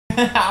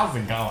How's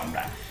it going,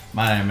 bro?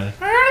 My name is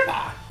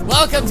PewDiePie.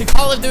 Welcome to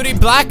Call of Duty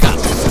Black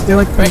Ops.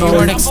 Bet you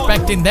weren't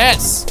expecting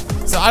this.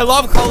 So I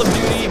love Call of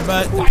Duty,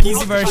 but the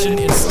PC version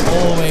is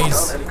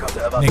always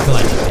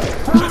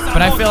neglected.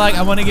 But I feel like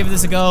I want to give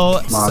this a go,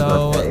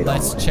 so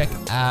let's check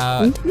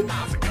out.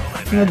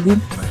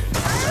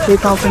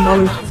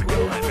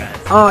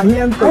 $3,000. Oh, he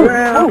ends the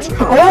round.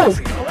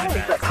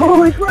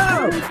 Holy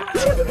crap!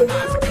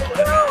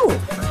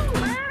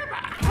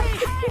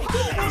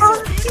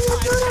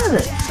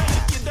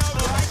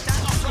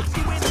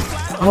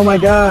 Oh my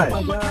god!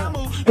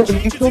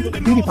 You feel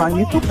PewDiePie,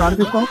 you feel proud of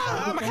yourself?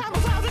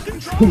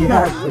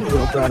 Yeah, I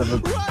feel proud of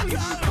him.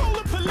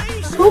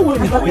 Who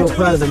wouldn't feel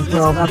proud of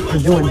himself after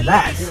doing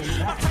that?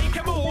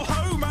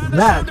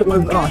 That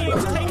was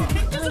awesome.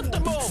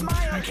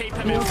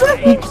 I'm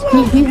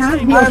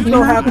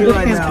so happy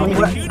right now.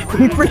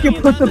 He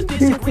freaking put the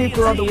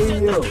peacekeeper on the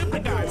Wii U.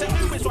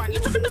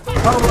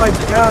 Oh my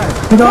god.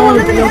 He's on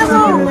the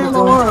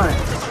ammo on.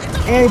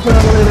 And he put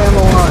unlimited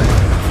ammo on.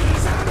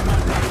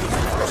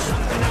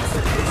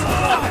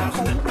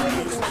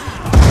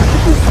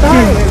 He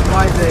made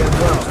my day as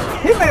well.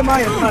 He made my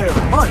entire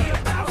month.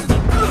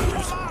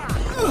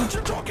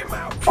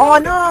 Oh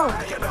no!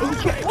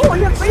 Oh,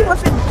 he has 3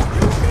 weapons!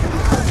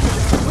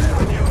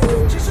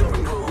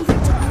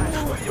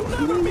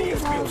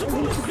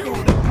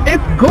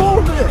 It's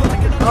golden!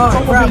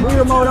 Oh crap,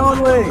 Wii mode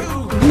only!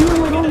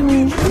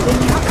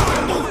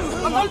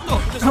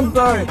 I'm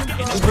sorry.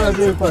 I'm sorry,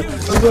 PewDiePie.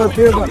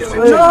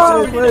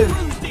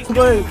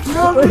 Please.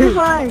 No,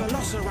 PewDiePie!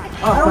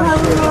 I don't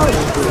have a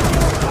remote.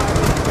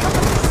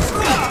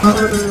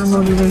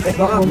 It's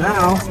up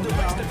now.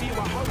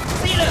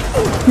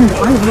 Dude,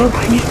 I love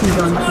PC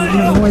guns. You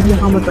have no idea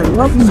how much I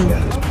love them.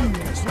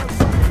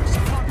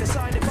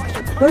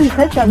 Where's your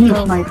headshot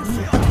sniper?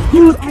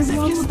 Dude, I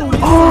love them.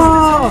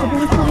 Oh!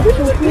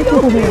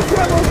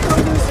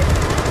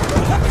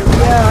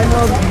 Yeah, I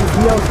know the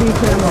DLC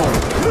channel.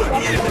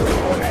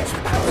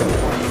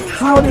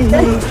 How do you...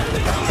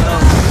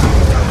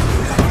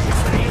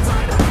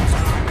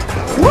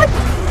 What?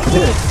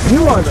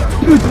 You are the...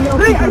 Dude,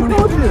 hey, I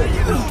told you!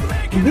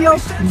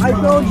 DLC, I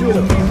told you!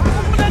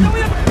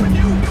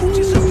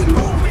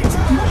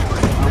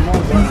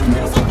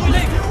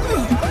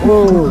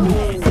 Whoa.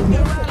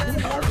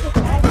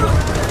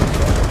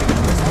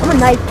 I'm a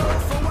knife.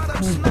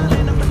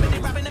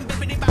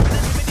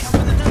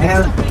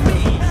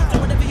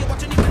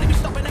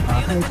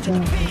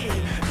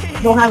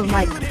 Don't have a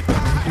mic.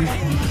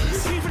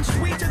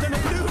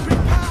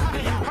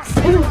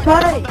 It's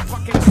funny.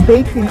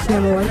 Baking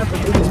channel. I got the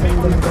baking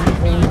channel.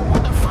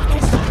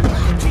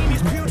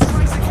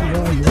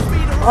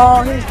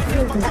 Oh,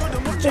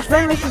 his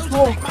Felix is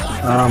full.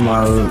 Oh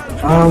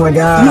my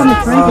god.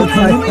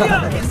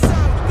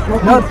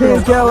 No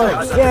team killer.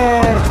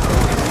 Yeah.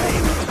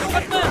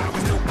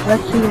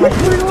 Let's see what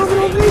you're doing over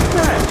there.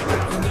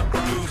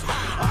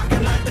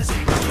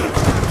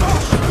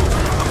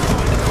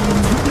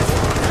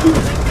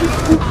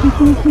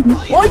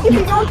 Why did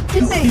you not do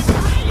this?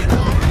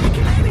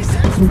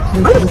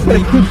 I'm just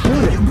gonna keep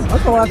shooting.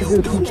 That's all I have to do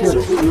is keep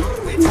shooting.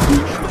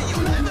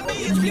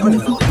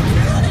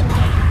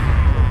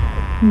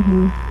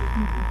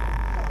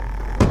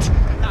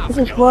 This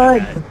is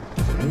flag.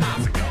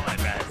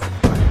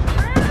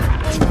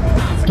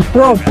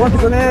 Throw a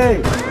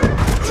grenade.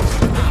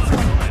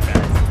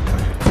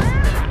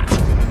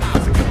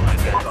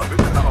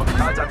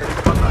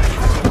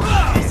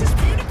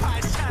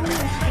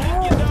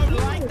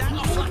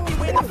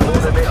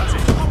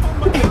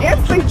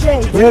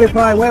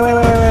 PewDiePie, wait,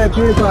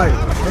 PewDiePie,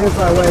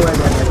 wait.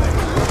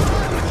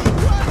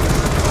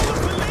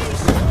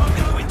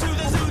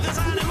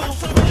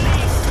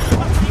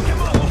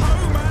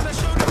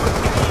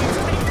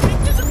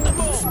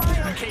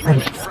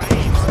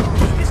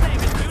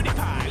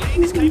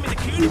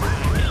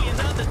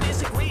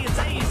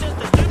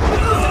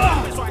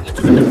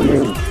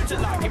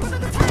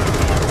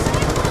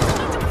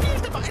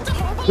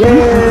 Yeah,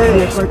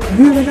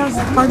 dude, I got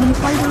carbon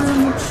fiber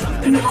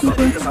in the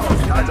super.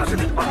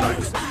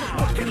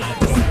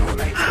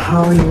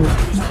 How are you?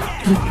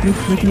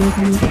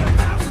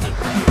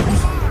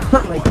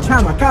 Not like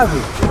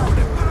kamikaze.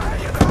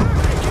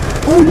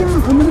 Oh yeah,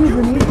 I'm gonna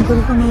grenade because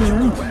it's on the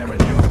around.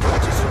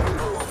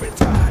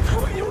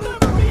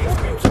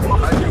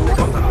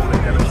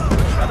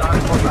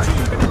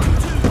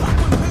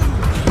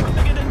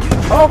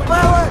 Oh,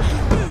 flower!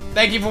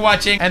 Thank you for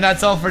watching, and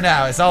that's all for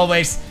now. As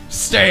always,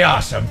 stay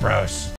awesome, bros.